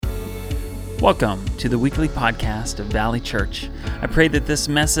Welcome to the weekly podcast of Valley Church. I pray that this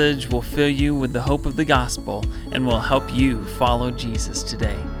message will fill you with the hope of the gospel and will help you follow Jesus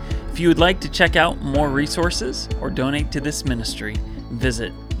today. If you would like to check out more resources or donate to this ministry,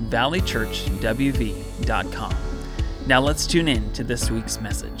 visit valleychurchwv.com. Now let's tune in to this week's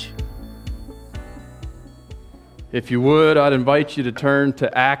message. If you would, I'd invite you to turn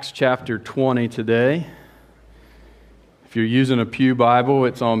to Acts chapter 20 today. If you're using a Pew Bible,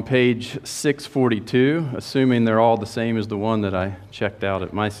 it's on page 642, assuming they're all the same as the one that I checked out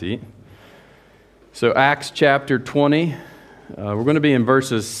at my seat. So Acts chapter 20, we're going to be in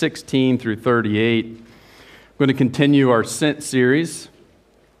verses 16 through 38. We're going to continue our Sent series.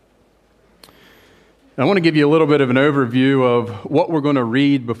 I want to give you a little bit of an overview of what we're going to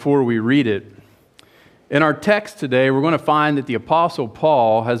read before we read it. In our text today, we're going to find that the Apostle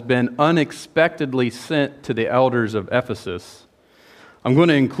Paul has been unexpectedly sent to the elders of Ephesus. I'm going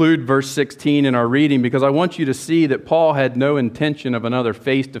to include verse 16 in our reading because I want you to see that Paul had no intention of another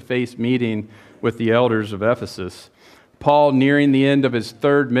face-to-face meeting with the elders of Ephesus. Paul, nearing the end of his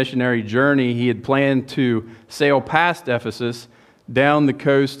third missionary journey, he had planned to sail past Ephesus, down the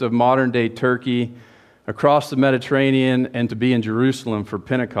coast of modern-day Turkey, across the Mediterranean, and to be in Jerusalem for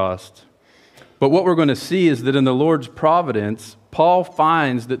Pentecost. But what we're going to see is that in the Lord's providence, Paul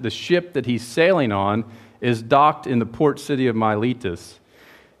finds that the ship that he's sailing on is docked in the port city of Miletus.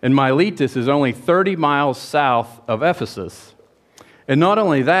 And Miletus is only 30 miles south of Ephesus. And not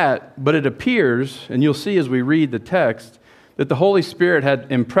only that, but it appears, and you'll see as we read the text, that the Holy Spirit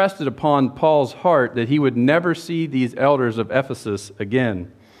had impressed it upon Paul's heart that he would never see these elders of Ephesus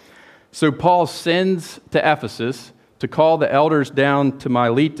again. So Paul sends to Ephesus to call the elders down to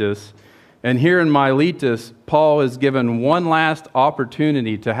Miletus. And here in Miletus, Paul is given one last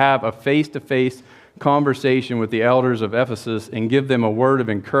opportunity to have a face-to-face conversation with the elders of Ephesus and give them a word of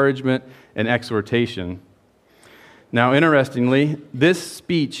encouragement and exhortation. Now, interestingly, this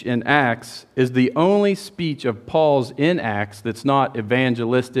speech in Acts is the only speech of Paul's in Acts that's not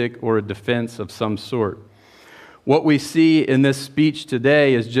evangelistic or a defense of some sort. What we see in this speech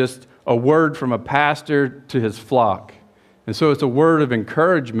today is just a word from a pastor to his flock. And so it's a word of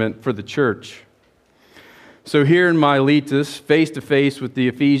encouragement for the church. So here in Miletus, face-to-face with the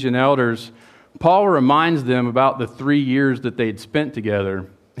Ephesian elders, Paul reminds them about the 3 years that they'd spent together.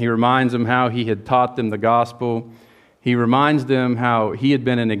 He reminds them how he had taught them the gospel. He reminds them how he had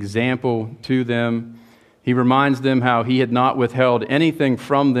been an example to them. He reminds them how he had not withheld anything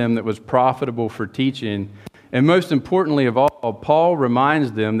from them that was profitable for teaching. And most importantly of all, Paul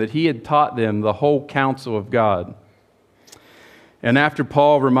reminds them that he had taught them the whole counsel of God. And after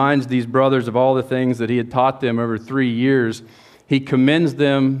Paul reminds these brothers of all the things that he had taught them over 3 years, he commends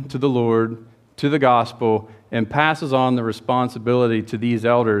them to the Lord, to the gospel, and passes on the responsibility to these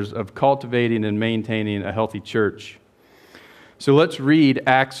elders of cultivating and maintaining a healthy church. So let's read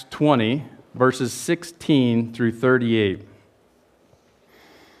Acts 20, verses 16 through 38.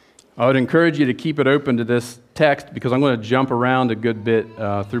 I would encourage you to keep it open to this text because I'm going to jump around a good bit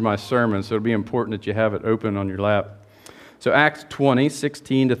through my sermon, so it'll be important that you have it open on your lap. So Acts 20,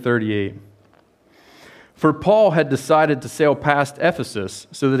 16 to 38. For Paul had decided to sail past Ephesus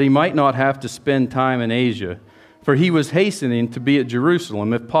so that he might not have to spend time in Asia, for he was hastening to be at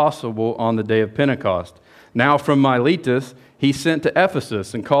Jerusalem, if possible, on the day of Pentecost. Now from Miletus he sent to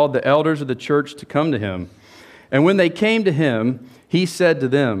Ephesus and called the elders of the church to come to him. And when they came to him, he said to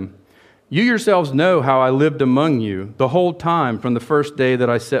them, "You yourselves know how I lived among you the whole time from the first day that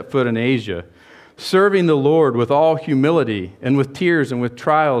I set foot in Asia, serving the Lord with all humility and with tears and with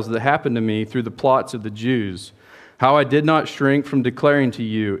trials that happened to me through the plots of the Jews, how I did not shrink from declaring to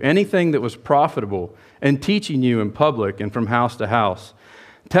you anything that was profitable and teaching you in public and from house to house,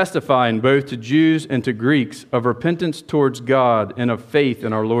 testifying both to Jews and to Greeks of repentance towards God and of faith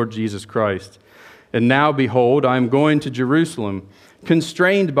in our Lord Jesus Christ. And now, behold, I am going to Jerusalem,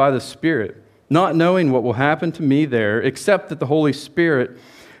 constrained by the Spirit, not knowing what will happen to me there, except that the Holy Spirit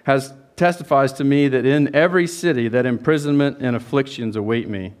testifies to me that in every city that imprisonment and afflictions await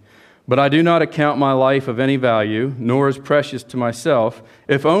me. But I do not account my life of any value, nor as precious to myself,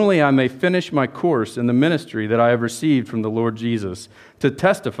 if only I may finish my course in the ministry that I have received from the Lord Jesus, to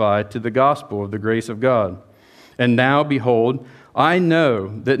testify to the gospel of the grace of God. And now, behold, I know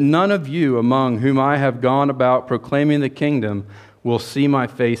that none of you among whom I have gone about proclaiming the kingdom will see my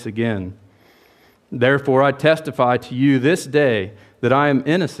face again. Therefore I testify to you this day that I am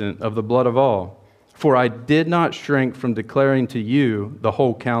innocent of the blood of all. For I did not shrink from declaring to you the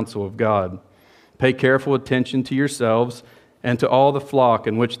whole counsel of God. Pay careful attention to yourselves and to all the flock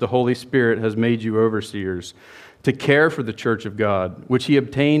in which the Holy Spirit has made you overseers, to care for the church of God, which he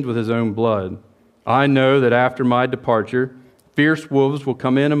obtained with his own blood. I know that after my departure, fierce wolves will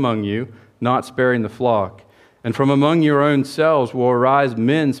come in among you, not sparing the flock. And from among your own selves will arise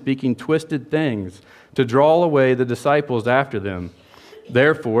men speaking twisted things, to draw away the disciples after them.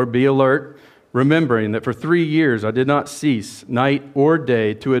 Therefore, be alert, remembering that for 3 years I did not cease, night or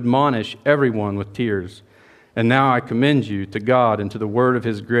day, to admonish everyone with tears. And now I commend you to God and to the word of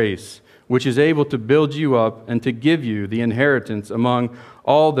his grace, which is able to build you up and to give you the inheritance among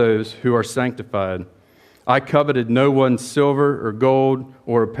all those who are sanctified. I coveted no one's silver or gold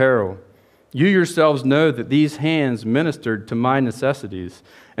or apparel. You yourselves know that these hands ministered to my necessities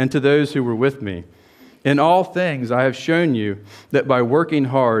and to those who were with me. In all things I have shown you that by working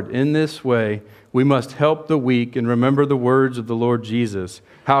hard in this way, we must help the weak and remember the words of the Lord Jesus,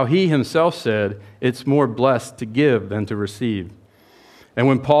 how he himself said, it's more blessed to give than to receive. And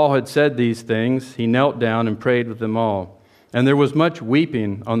when Paul had said these things, he knelt down and prayed with them all. And there was much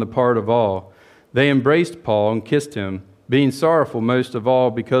weeping on the part of all. They embraced Paul and kissed him, being sorrowful most of all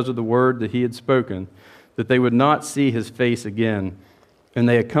because of the word that he had spoken, that they would not see his face again. And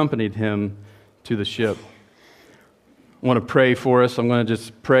they accompanied him to the ship. I want to pray for us. I'm going to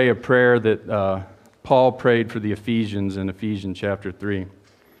just pray a prayer that Paul prayed for the Ephesians in Ephesians chapter 3.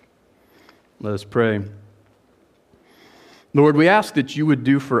 Let us pray. Lord, we ask that you would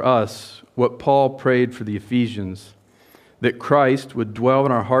do for us what Paul prayed for the Ephesians, that Christ would dwell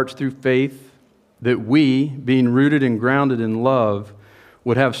in our hearts through faith, that we, being rooted and grounded in love,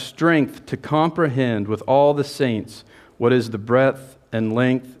 would have strength to comprehend with all the saints what is the breadth and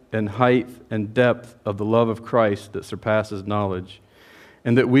length and height and depth of the love of Christ that surpasses knowledge,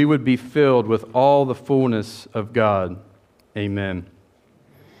 and that we would be filled with all the fullness of God. Amen.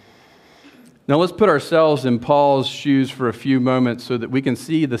 Now let's put ourselves in Paul's shoes for a few moments so that we can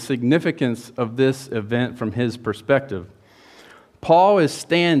see the significance of this event from his perspective. Paul is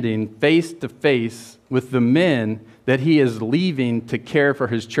standing face to face with the men that he is leaving to care for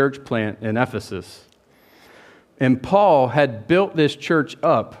his church plant in Ephesus. And Paul had built this church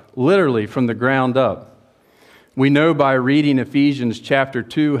up, literally from the ground up. We know by reading Ephesians chapter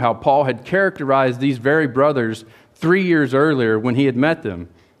 2 how Paul had characterized these very brothers 3 years earlier when he had met them.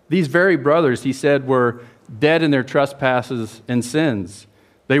 These very brothers, he said, were dead in their trespasses and sins.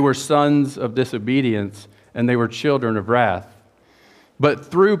 They were sons of disobedience, and they were children of wrath. But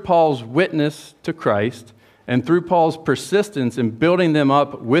through Paul's witness to Christ, and through Paul's persistence in building them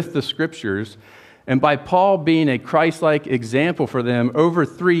up with the Scriptures, and by Paul being a Christ-like example for them over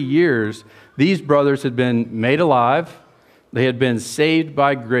 3 years, these brothers had been made alive. They had been saved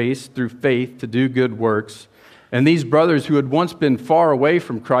by grace through faith to do good works. And these brothers who had once been far away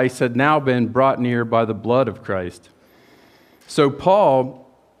from Christ had now been brought near by the blood of Christ. So Paul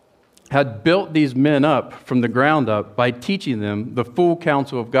had built these men up from the ground up by teaching them the full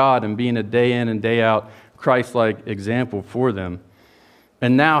counsel of God and being a day in and day out Christ-like example for them.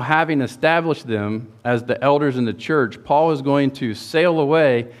 And now, having established them as the elders in the church, Paul is going to sail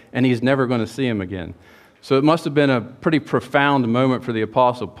away and he's never going to see them again. So it must have been a pretty profound moment for the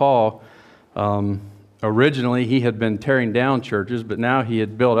Apostle Paul. Originally, he had been tearing down churches, but now he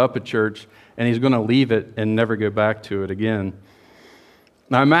had built up a church and he's going to leave it and never go back to it again.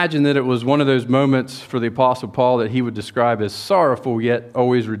 Now, I imagine that it was one of those moments for the Apostle Paul that he would describe as sorrowful yet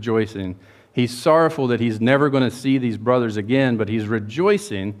always rejoicing. He's sorrowful that he's never going to see these brothers again, but he's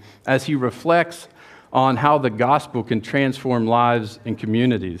rejoicing as he reflects on how the gospel can transform lives and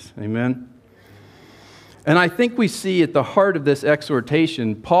communities. Amen? And I think we see at the heart of this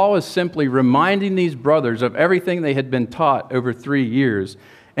exhortation, Paul is simply reminding these brothers of everything they had been taught over 3 years,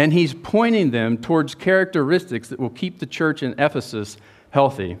 and he's pointing them towards characteristics that will keep the church in Ephesus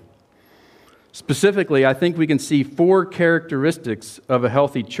healthy. Specifically, I think we can see 4 characteristics of a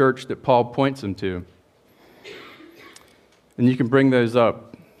healthy church that Paul points them to. And you can bring those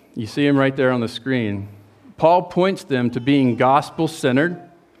up. You see them right there on the screen. Paul points them to being gospel-centered.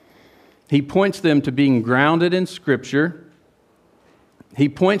 He points them to being grounded in Scripture. He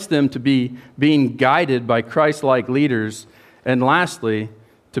points them to being guided by Christ-like leaders. And lastly,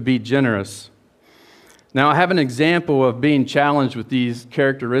 to be generous. Now, I have an example of being challenged with these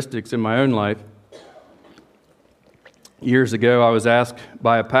characteristics in my own life. Years ago, I was asked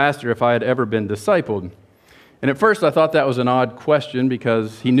by a pastor if I had ever been discipled. And at first, I thought that was an odd question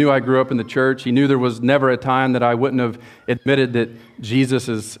because he knew I grew up in the church. He knew there was never a time that I wouldn't have admitted that Jesus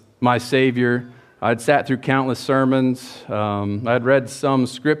is my Savior. I'd sat through countless sermons. I'd read some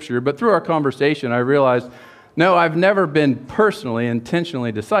Scripture. But through our conversation, I realized, no, I've never been personally,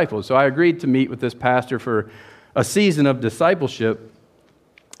 intentionally discipled. So I agreed to meet with this pastor for a season of discipleship.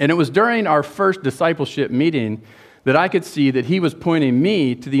 And it was during our first discipleship meeting that I could see that he was pointing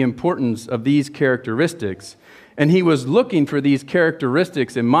me to the importance of these characteristics. And he was looking for these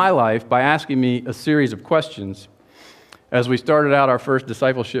characteristics in my life by asking me a series of questions. As we started out our first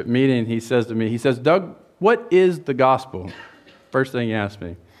discipleship meeting, he says to me, Doug, what is the gospel? First thing he asked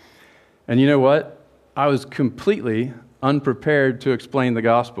me. And you know what? I was completely unprepared to explain the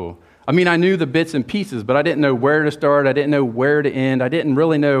gospel. I mean, I knew the bits and pieces, but I didn't know where to start. I didn't know where to end. I didn't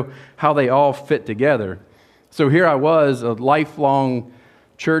really know how they all fit together. So here I was, a lifelong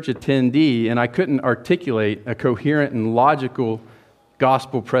church attendee, and I couldn't articulate a coherent and logical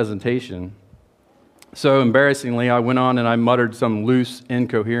gospel presentation. So embarrassingly, I went on and I muttered some loose,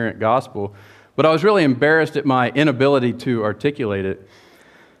 incoherent gospel, but I was really embarrassed at my inability to articulate it.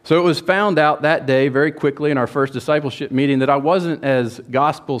 So it was found out that day very quickly in our first discipleship meeting that I wasn't as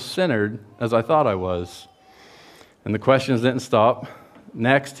gospel-centered as I thought I was. And the questions didn't stop.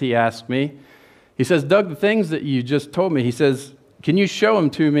 Next, he asked me, he says, Doug, the things that you just told me, he says, can you show them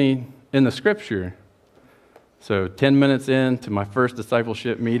to me in the Scripture? So 10 minutes into my first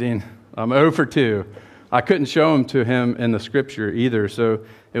discipleship meeting, I'm 0 for 2. I couldn't show them to him in the Scripture either, so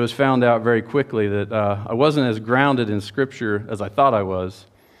it was found out very quickly that I wasn't as grounded in Scripture as I thought I was.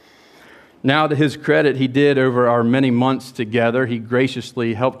 Now, to his credit, he did over our many months together. He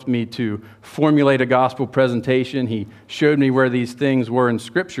graciously helped me to formulate a gospel presentation. He showed me where these things were in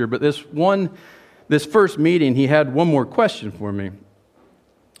Scripture. But this first meeting, he had one more question for me.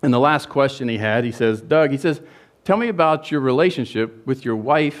 And the last question he had, he says, Doug, tell me about your relationship with your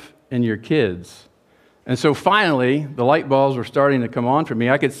wife and your kids. And so finally, the light bulbs were starting to come on for me.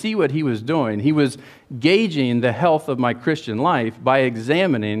 I could see what he was doing. He was gauging the health of my Christian life by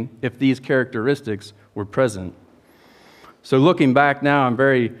examining if these characteristics were present. So looking back now, I'm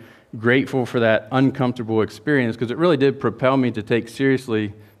very grateful for that uncomfortable experience because it really did propel me to take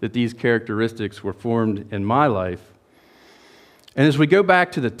seriously that these characteristics were formed in my life. And as we go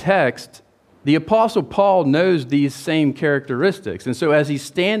back to the text, the Apostle Paul knows these same characteristics. And so as he's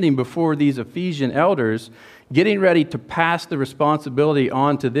standing before these Ephesian elders, getting ready to pass the responsibility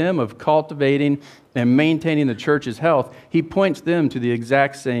on to them of cultivating and maintaining the church's health, he points them to the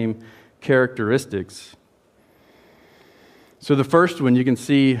exact same characteristics. So the first one you can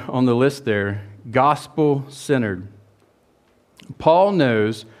see on the list there, gospel-centered. Paul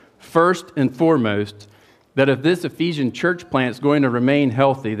knows, first and foremost, that if this Ephesian church plant is going to remain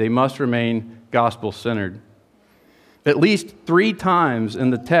healthy, they must remain gospel-centered. At least 3 times in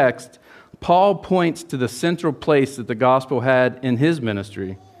the text, Paul points to the central place that the gospel had in his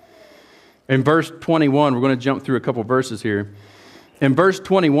ministry. In verse 21, we're going to jump through a couple verses here. In verse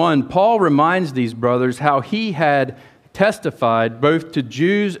 21, Paul reminds these brothers how he had testified both to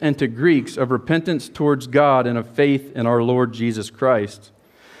Jews and to Greeks of repentance towards God and of faith in our Lord Jesus Christ.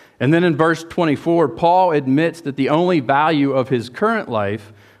 And then in verse 24, Paul admits that the only value of his current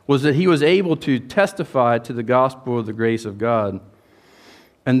life was that he was able to testify to the gospel of the grace of God.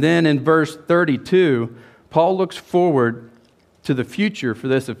 And then in verse 32, Paul looks forward to the future for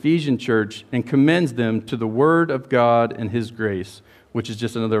this Ephesian church and commends them to the word of God and his grace, which is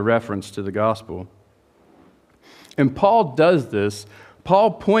just another reference to the gospel. And Paul does this. Paul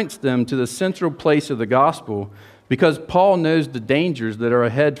points them to the central place of the gospel because Paul knows the dangers that are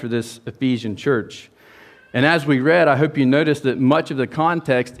ahead for this Ephesian church. And as we read, I hope you noticed that much of the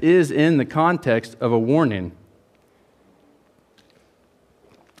context is in the context of a warning.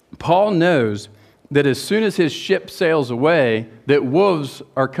 Paul knows that as soon as his ship sails away, that wolves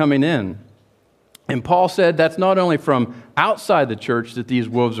are coming in. And Paul said that's not only from outside the church that these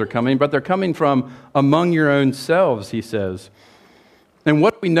wolves are coming, but they're coming from among your own selves, he says. And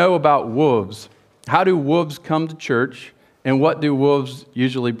what do we know about wolves? How do wolves come to church, and what do wolves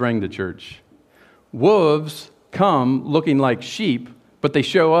usually bring to church? Wolves come looking like sheep, but they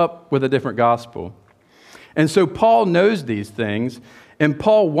show up with a different gospel. And so Paul knows these things, and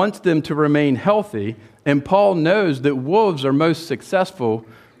Paul wants them to remain healthy, and Paul knows that wolves are most successful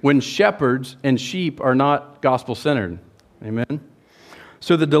when shepherds and sheep are not gospel-centered. Amen?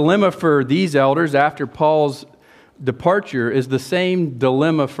 So the dilemma for these elders after Paul's departure is the same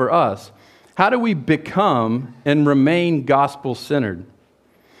dilemma for us. How do we become and remain gospel-centered?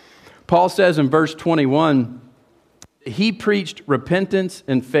 Paul says in verse 21, he preached repentance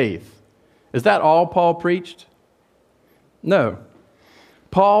and faith. Is that all Paul preached? No.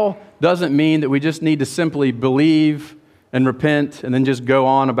 Paul doesn't mean that we just need to simply believe and repent and then just go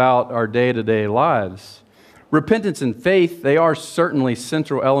on about our day-to-day lives. Repentance and faith, they are certainly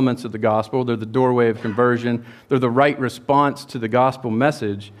central elements of the gospel. They're the doorway of conversion. They're the right response to the gospel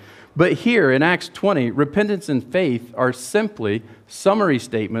message. But here in Acts 20, repentance and faith are simply summary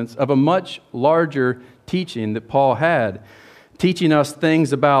statements of a much larger teaching that Paul had, teaching us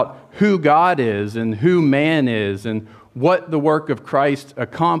things about who God is and who man is and what the work of Christ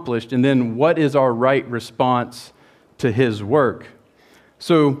accomplished, and then what is our right response to his work.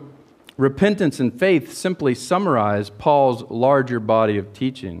 So repentance and faith simply summarize Paul's larger body of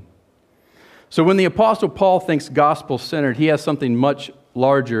teaching. So when the Apostle Paul thinks gospel-centered, he has something much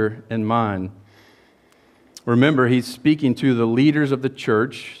larger in mind. Remember, he's speaking to the leaders of the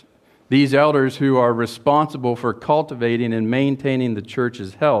church, these elders who are responsible for cultivating and maintaining the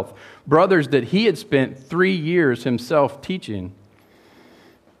church's health, brothers that he had spent 3 years himself teaching.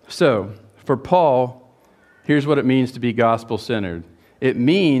 So, for Paul, here's what it means to be gospel-centered. It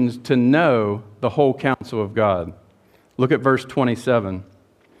means to know the whole counsel of God. Look at verse 27.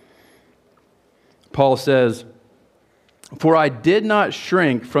 Paul says, "For I did not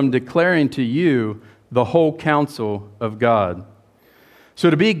shrink from declaring to you the whole counsel of God." So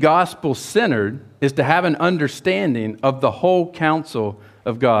to be gospel-centered is to have an understanding of the whole counsel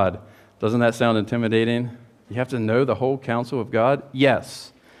of God. Doesn't that sound intimidating? You have to know the whole counsel of God?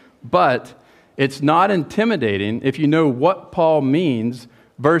 Yes. But it's not intimidating if you know what Paul means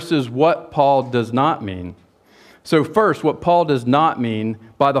versus what Paul does not mean. So first, what Paul does not mean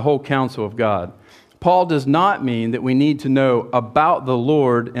by the whole counsel of God. Paul does not mean that we need to know about the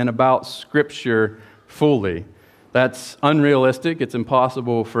Lord and about Scripture fully. That's unrealistic. It's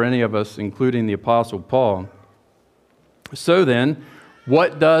impossible for any of us, including the Apostle Paul. So then,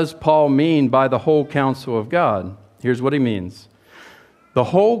 what does Paul mean by the whole counsel of God? Here's what he means. The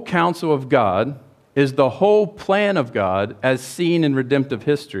whole counsel of God is the whole plan of God as seen in redemptive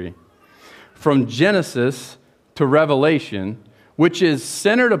history, from Genesis to Revelation, which is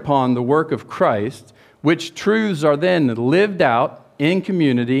centered upon the work of Christ, which truths are then lived out in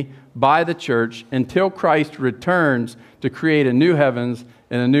community by the church until Christ returns to create a new heavens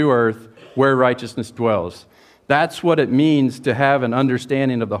and a new earth where righteousness dwells. That's what it means to have an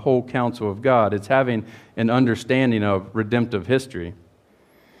understanding of the whole counsel of God. It's having an understanding of redemptive history.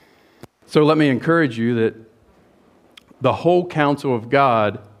 So let me encourage you that the whole counsel of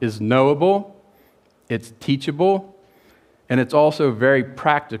God is knowable, it's teachable, and it's also very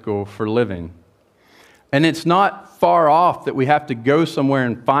practical for living. And it's not far off that we have to go somewhere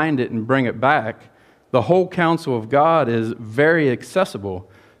and find it and bring it back. The whole counsel of God is very accessible.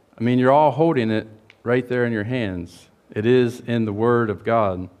 I mean, you're all holding it right there in your hands. It is in the Word of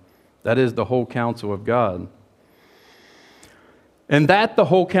God. That is the whole counsel of God. And that the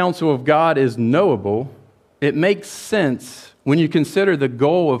whole counsel of God is knowable, it makes sense when you consider the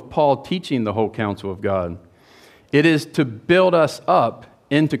goal of Paul teaching the whole counsel of God. It is to build us up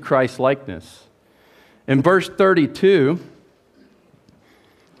into Christ's likeness. In verse 32,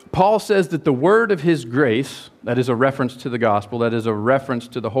 Paul says that the word of his grace, that is a reference to the gospel, that is a reference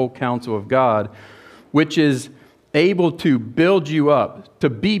to the whole counsel of God, which is able to build you up. To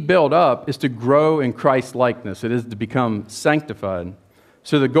be built up is to grow in Christ's likeness. It is to become sanctified.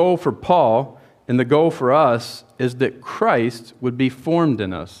 So the goal for Paul and the goal for us is that Christ would be formed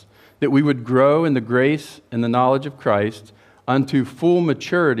in us, that we would grow in the grace and the knowledge of Christ unto full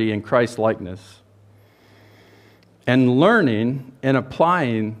maturity in Christ's likeness. And learning and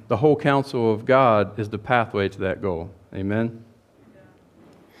applying the whole counsel of God is the pathway to that goal. Amen?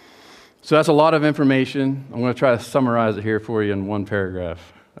 So that's a lot of information. I'm going to try to summarize it here for you in one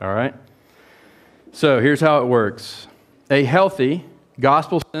paragraph. All right? So here's how it works. A healthy,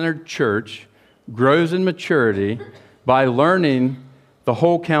 gospel-centered church grows in maturity by learning the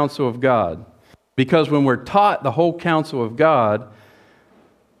whole counsel of God. Because when we're taught the whole counsel of God,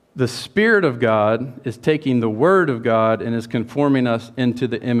 the Spirit of God is taking the Word of God and is conforming us into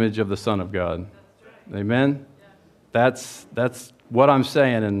the image of the Son of God. Amen? That's what I'm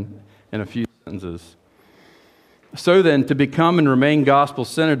saying in a few sentences. So then, to become and remain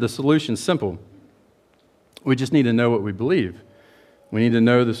gospel-centered, the solution's simple. We just need to know what we believe. We need to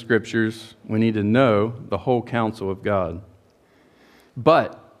know the Scriptures. We need to know the whole counsel of God.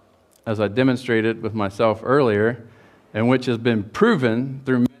 But, as I demonstrated with myself earlier, and which has been proven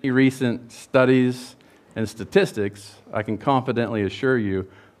through many recent studies and statistics, I can confidently assure you,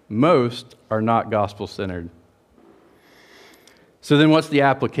 most are not gospel-centered. So then what's the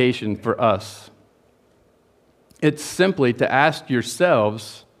application for us? It's simply to ask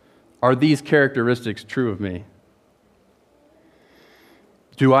yourselves, are these characteristics true of me?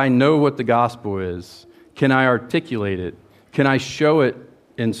 Do I know what the gospel is? Can I articulate it? Can I show it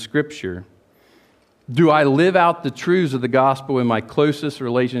in Scripture? Do I live out the truths of the gospel in my closest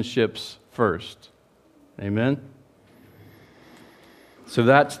relationships first? Amen? So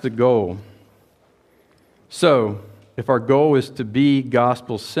that's the goal. So, if our goal is to be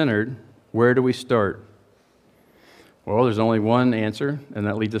gospel-centered, where do we start? Well, there's only one answer, and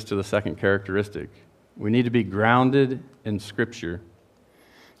that leads us to the second characteristic. We need to be grounded in Scripture.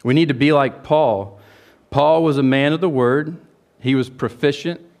 We need to be like Paul. Paul was a man of the Word. He was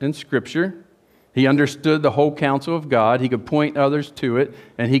proficient in Scripture. He understood the whole counsel of God. He could point others to it,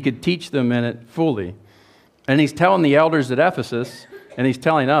 and he could teach them in it fully. And he's telling the elders at Ephesus, and he's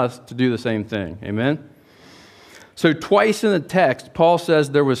telling us to do the same thing. Amen? So twice in the text, Paul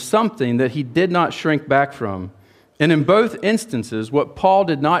says there was something that he did not shrink back from. And in both instances, what Paul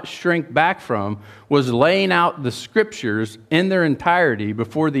did not shrink back from was laying out the Scriptures in their entirety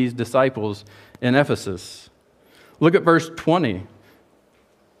before these disciples in Ephesus. Look at verse 20.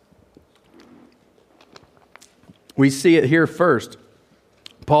 We see it here first.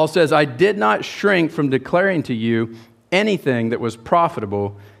 Paul says, I did not shrink from declaring to you anything that was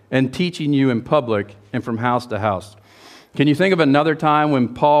profitable and teaching you in public and from house to house. Can you think of another time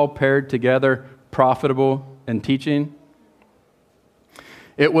when Paul paired together profitable and teaching?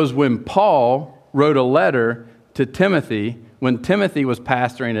 It was when Paul wrote a letter to Timothy when Timothy was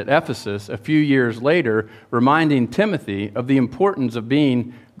pastoring at Ephesus a few years later, reminding Timothy of the importance of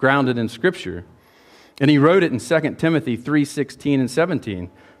being grounded in Scripture. And he wrote it in 2 Timothy 3:16 and 17.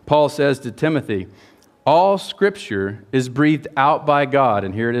 Paul says to Timothy, all Scripture is breathed out by God,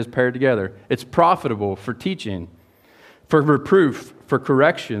 and here it is paired together. It's profitable for teaching, for reproof, for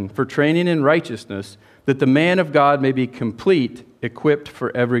correction, for training in righteousness, that the man of God may be complete, equipped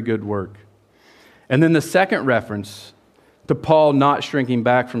for every good work. And then the second reference to Paul not shrinking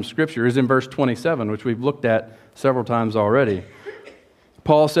back from Scripture is in verse 27, which we've looked at several times already.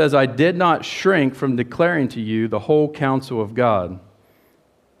 Paul says, I did not shrink from declaring to you the whole counsel of God.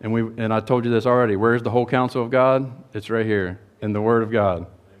 And I told you this already. Where's the whole counsel of God? It's right here in the Word of God.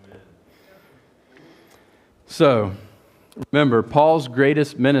 Amen. So, remember, Paul's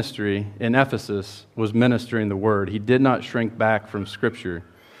greatest ministry in Ephesus was ministering the Word. He did not shrink back from Scripture.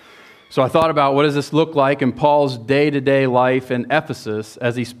 So I thought about what does this look like in Paul's day-to-day life in Ephesus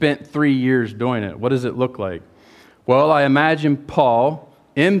as he spent 3 years doing it? What does it look like? Well, I imagine Paul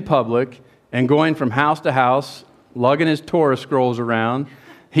in public and going from house to house, lugging his Torah scrolls around.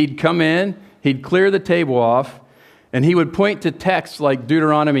 He'd come in, he'd clear the table off, and he would point to texts like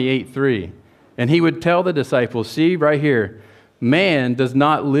Deuteronomy 8:3. And he would tell the disciples, see right here, man does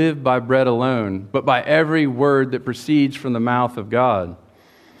not live by bread alone, but by every word that proceeds from the mouth of God.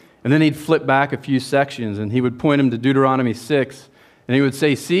 And then he'd flip back a few sections, and he would point them to Deuteronomy 6, and he would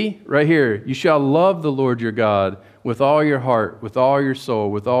say, see, right here, you shall love the Lord your God with all your heart, with all your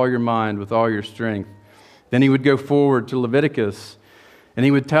soul, with all your mind, with all your strength. Then he would go forward to Leviticus, and he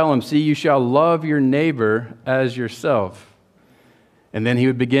would tell them, see, you shall love your neighbor as yourself. And then he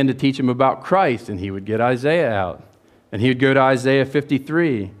would begin to teach them about Christ, and he would get Isaiah out. And he would go to Isaiah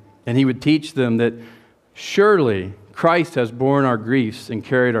 53, and he would teach them that surely Christ has borne our griefs and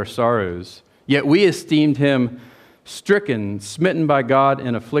carried our sorrows. Yet we esteemed him stricken, smitten by God,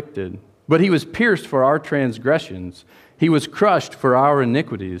 and afflicted. But he was pierced for our transgressions. He was crushed for our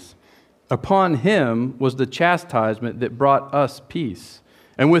iniquities. Upon him was the chastisement that brought us peace.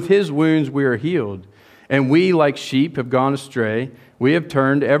 And with his wounds we are healed. And we, like sheep, have gone astray. We have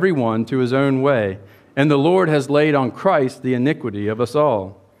turned every one to his own way. And the Lord has laid on Christ the iniquity of us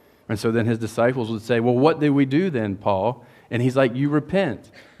all. And so then his disciples would say, well, what did we do then, Paul? And he's like, you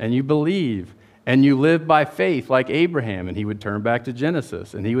repent, and you believe, and you live by faith like Abraham. And he would turn back to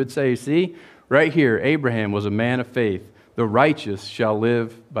Genesis, and he would say, see, right here, Abraham was a man of faith. The righteous shall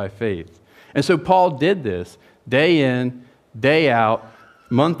live by faith. And so Paul did this day in, day out,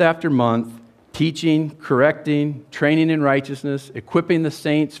 month after month, teaching, correcting, training in righteousness, equipping the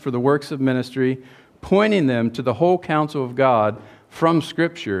saints for the works of ministry, pointing them to the whole counsel of God from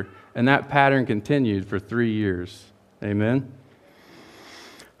Scripture, and that pattern continued for 3 years. Amen?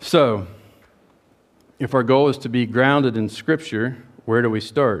 So, if our goal is to be grounded in Scripture, where do we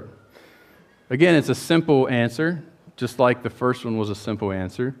start? Again, it's a simple answer, just like the first one was a simple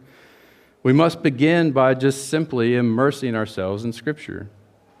answer. We must begin by just simply immersing ourselves in Scripture.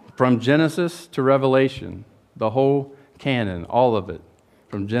 From Genesis to Revelation, the whole canon, all of it,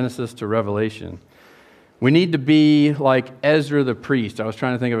 from Genesis to Revelation. We need to be like Ezra the priest. I was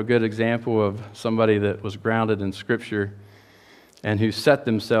trying to think of a good example of somebody that was grounded in Scripture and who set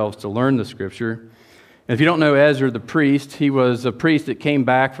themselves to learn the Scripture. And if you don't know Ezra the priest, he was a priest that came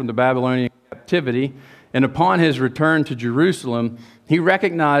back from the Babylonian captivity. And upon his return to Jerusalem, he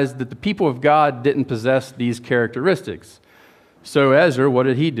recognized that the people of God didn't possess these characteristics. So Ezra, what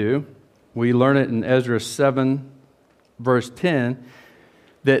did he do? We learn it in Ezra 7, verse 10.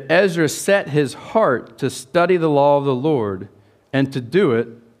 that Ezra set his heart to study the law of the Lord and to do it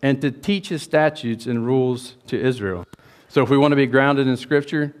and to teach his statutes and rules to Israel. So if we want to be grounded in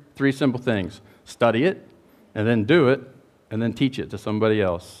Scripture, 3 simple things. Study it, and then do it, and then teach it to somebody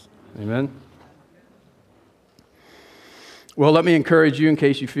else. Amen? Well, let me encourage you in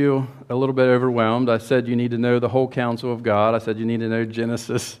case you feel a little bit overwhelmed. I said you need to know the whole counsel of God. I said you need to know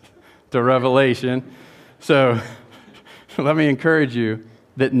Genesis to Revelation. So let me encourage you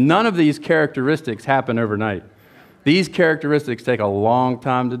that none of these characteristics happen overnight. These characteristics take a long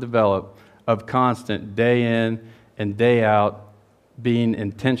time to develop, of constant day in and day out being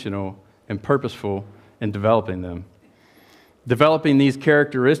intentional and purposeful in developing them. Developing these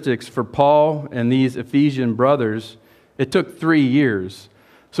characteristics for Paul and these Ephesian brothers, it took 3 years.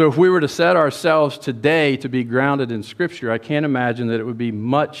 So if we were to set ourselves today to be grounded in Scripture, I can't imagine that it would be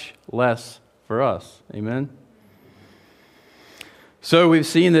much less for us. Amen? So we've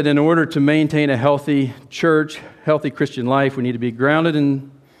seen that in order to maintain a healthy church, healthy Christian life, we need to be grounded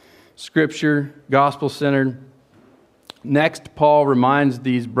in Scripture, gospel-centered. Next, Paul reminds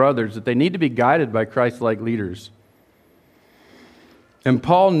these brothers that they need to be guided by Christ-like leaders. And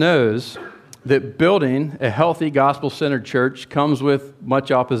Paul knows that building a healthy gospel-centered church comes with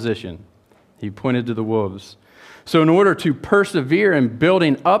much opposition. He pointed to the wolves. So in order to persevere in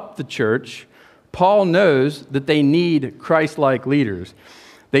building up the church, Paul knows that they need Christ-like leaders.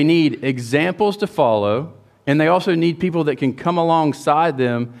 They need examples to follow, and they also need people that can come alongside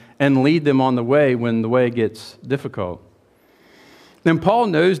them and lead them on the way when the way gets difficult. Then Paul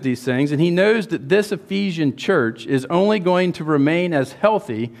knows these things, and he knows that this Ephesian church is only going to remain as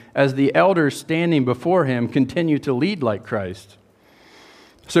healthy as the elders standing before him continue to lead like Christ.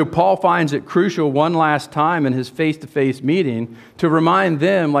 So Paul finds it crucial one last time in his face-to-face meeting to remind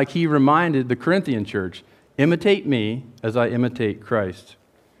them, like he reminded the Corinthian church, imitate me as I imitate Christ.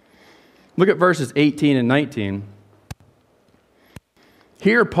 Look at verses 18 and 19.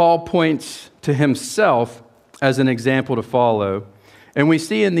 Here Paul points to himself as an example to follow. And we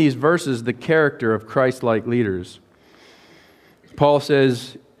see in these verses the character of Christ-like leaders. Paul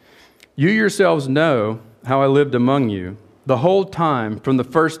says, "You yourselves know how I lived among you the whole time from the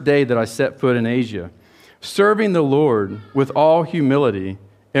first day that I set foot in Asia, serving the Lord with all humility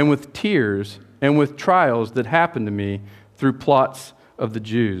and with tears and with trials that happened to me through plots of the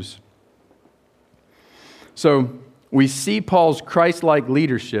Jews." So we see Paul's Christ-like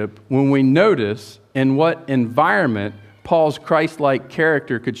leadership when we notice in what environment Paul's Christ-like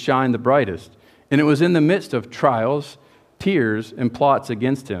character could shine the brightest. And it was in the midst of trials, tears, and plots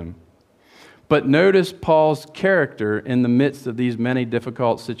against him. But notice Paul's character in the midst of these many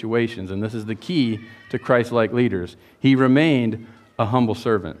difficult situations. And this is the key to Christ-like leaders. He remained a humble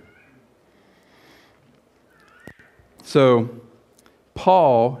servant. So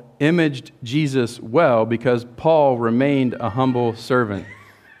Paul imaged Jesus well because Paul remained a humble servant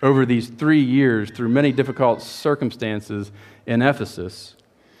over these 3 years through many difficult circumstances in Ephesus.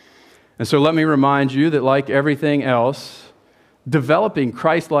 And so let me remind you that like everything else, developing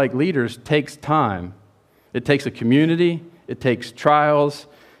Christ-like leaders takes time. It takes a community, it takes trials,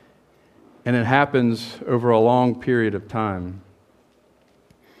 and it happens over a long period of time.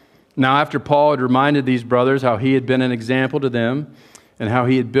 Now, after Paul had reminded these brothers how he had been an example to them and how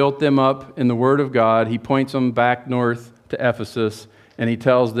he had built them up in the Word of God, he points them back north to Ephesus, and he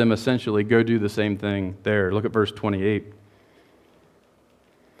tells them essentially, go do the same thing there. Look at verse 28.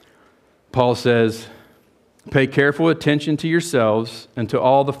 Paul says, "Pay careful attention to yourselves and to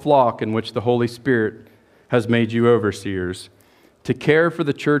all the flock in which the Holy Spirit has made you overseers, to care for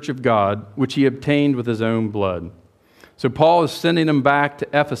the church of God, which he obtained with his own blood." So Paul is sending them back to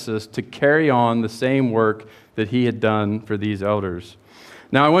Ephesus to carry on the same work that he had done for these elders.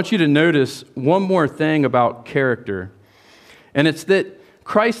 Now I want you to notice one more thing about character. And it's that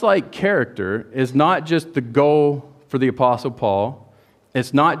Christ-like character is not just the goal for the Apostle Paul.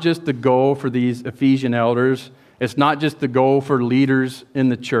 It's not just the goal for these Ephesian elders. It's not just the goal for leaders in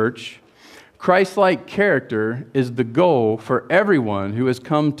the church. Christ-like character is the goal for everyone who has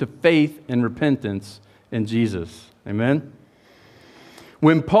come to faith and repentance in Jesus. Amen?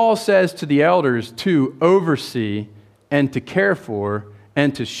 When Paul says to the elders to oversee and to care for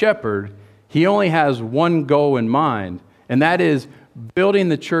and to shepherd, he only has one goal in mind, and that is building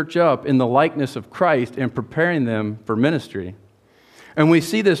the church up in the likeness of Christ and preparing them for ministry. And we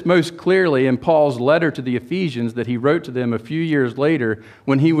see this most clearly in Paul's letter to the Ephesians that he wrote to them a few years later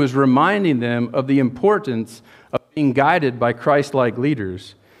when he was reminding them of the importance of being guided by Christ-like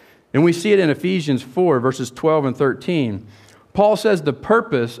leaders. And we see it in Ephesians 4, verses 12 and 13. Paul says the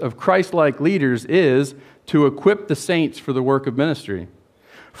purpose of Christ-like leaders is to equip the saints for the work of ministry.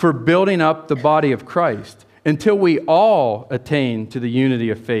 for building up the body of Christ, until we all attain to the unity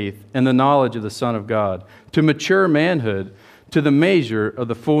of faith and the knowledge of the Son of God, to mature manhood, to the measure of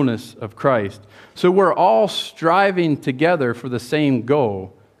the fullness of Christ. So we're all striving together for the same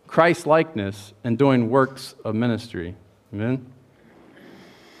goal, Christ-likeness, and doing works of ministry. Amen?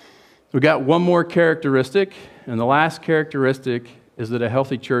 We got one more characteristic, and the last characteristic is that a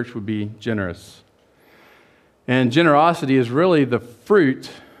healthy church would be generous. And generosity is really the fruit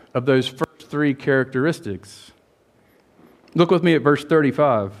of those first three characteristics. Look with me at verse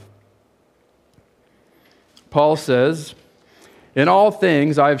 35. Paul says, "In all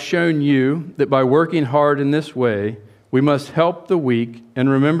things I have shown you that by working hard in this way, we must help the weak and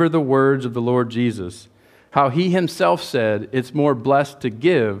remember the words of the Lord Jesus, how he himself said, it's more blessed to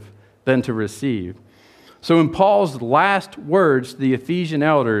give than to receive." So in Paul's last words to the Ephesian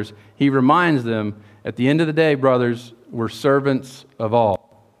elders, he reminds them, at the end of the day, brothers, we're servants of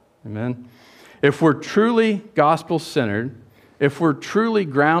all. Amen? If we're truly gospel-centered, if we're truly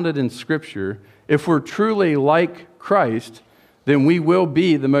grounded in Scripture, if we're truly like Christ, then we will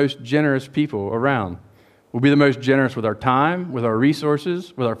be the most generous people around. We'll be the most generous with our time, with our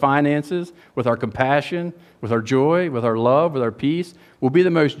resources, with our finances, with our compassion, with our joy, with our love, with our peace. We'll be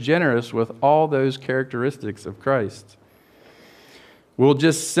the most generous with all those characteristics of Christ. We'll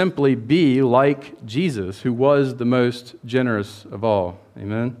just simply be like Jesus, who was the most generous of all.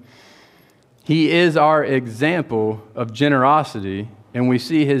 Amen? He is our example of generosity, and we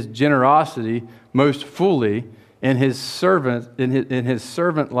see his generosity most fully in his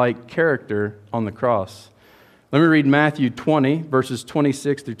servant-like character on the cross. Let me read Matthew 20, verses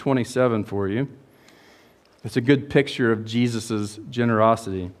 26 through 27 for you. It's a good picture of Jesus'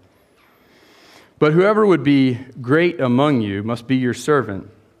 generosity. "But whoever would be great among you must be your servant,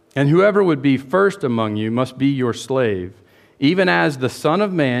 and whoever would be first among you must be your slave, even as the Son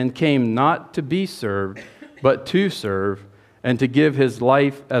of Man came not to be served, but to serve, and to give his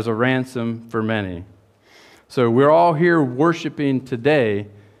life as a ransom for many." So we're all here worshiping today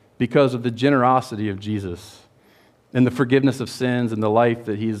because of the generosity of Jesus and the forgiveness of sins and the life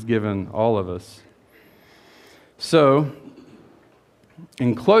that he's given all of us. So,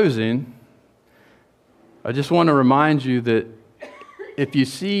 in closing, I just want to remind you that if you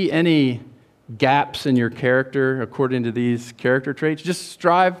see any gaps in your character according to these character traits, just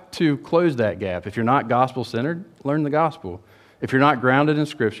strive to close that gap. If you're not gospel-centered, learn the gospel. If you're not grounded in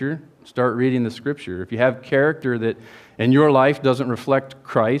Scripture, start reading the Scripture. If you have character that in your life doesn't reflect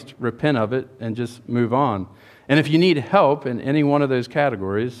Christ, repent of it and just move on. And if you need help in any one of those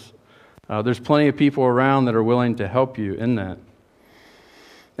categories, there's plenty of people around that are willing to help you in that.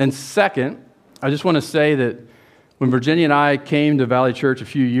 And second, I just want to say that when Virginia and I came to Valley Church a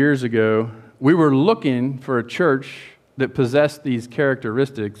few years ago, we were looking for a church that possessed these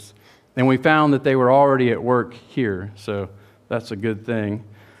characteristics, and we found that they were already at work here. So that's a good thing.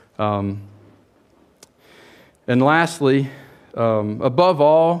 And lastly, above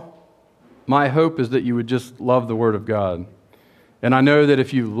all, my hope is that you would just love the Word of God. And I know that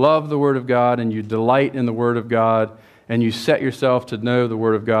if you love the Word of God and you delight in the Word of God and you set yourself to know the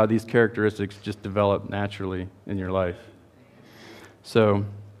Word of God, these characteristics just develop naturally in your life. So,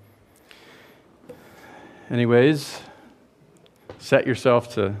 anyways, set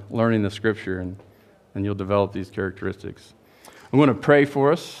yourself to learning the Scripture and you'll develop these characteristics. I'm going to pray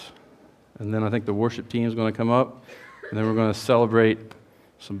for us, and then I think the worship team is going to come up, and then we're going to celebrate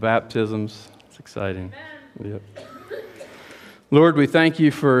some baptisms. It's exciting. Yep. Lord, we thank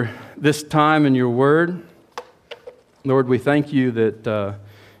you for this time in your word. Lord, we thank you that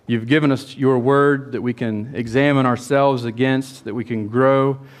you've given us your word that we can examine ourselves against, that we can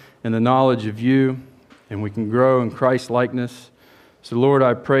grow in the knowledge of you, and we can grow in Christ-likeness. So, Lord,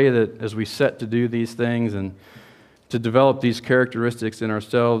 I pray that as we set to do these things and to develop these characteristics in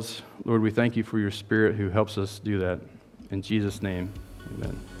ourselves, Lord, we thank you for your Spirit who helps us do that. In Jesus' name,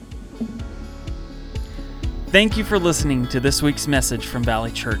 amen. Thank you for listening to this week's message from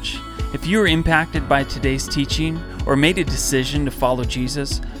Valley Church. If you were impacted by today's teaching or made a decision to follow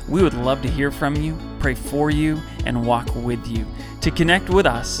Jesus, we would love to hear from you, pray for you, and walk with you. To connect with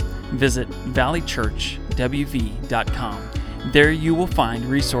us, visit valleychurchwv.com. There you will find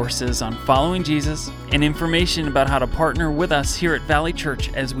resources on following Jesus and information about how to partner with us here at Valley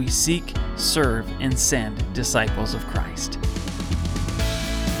Church as we seek, serve, and send disciples of Christ.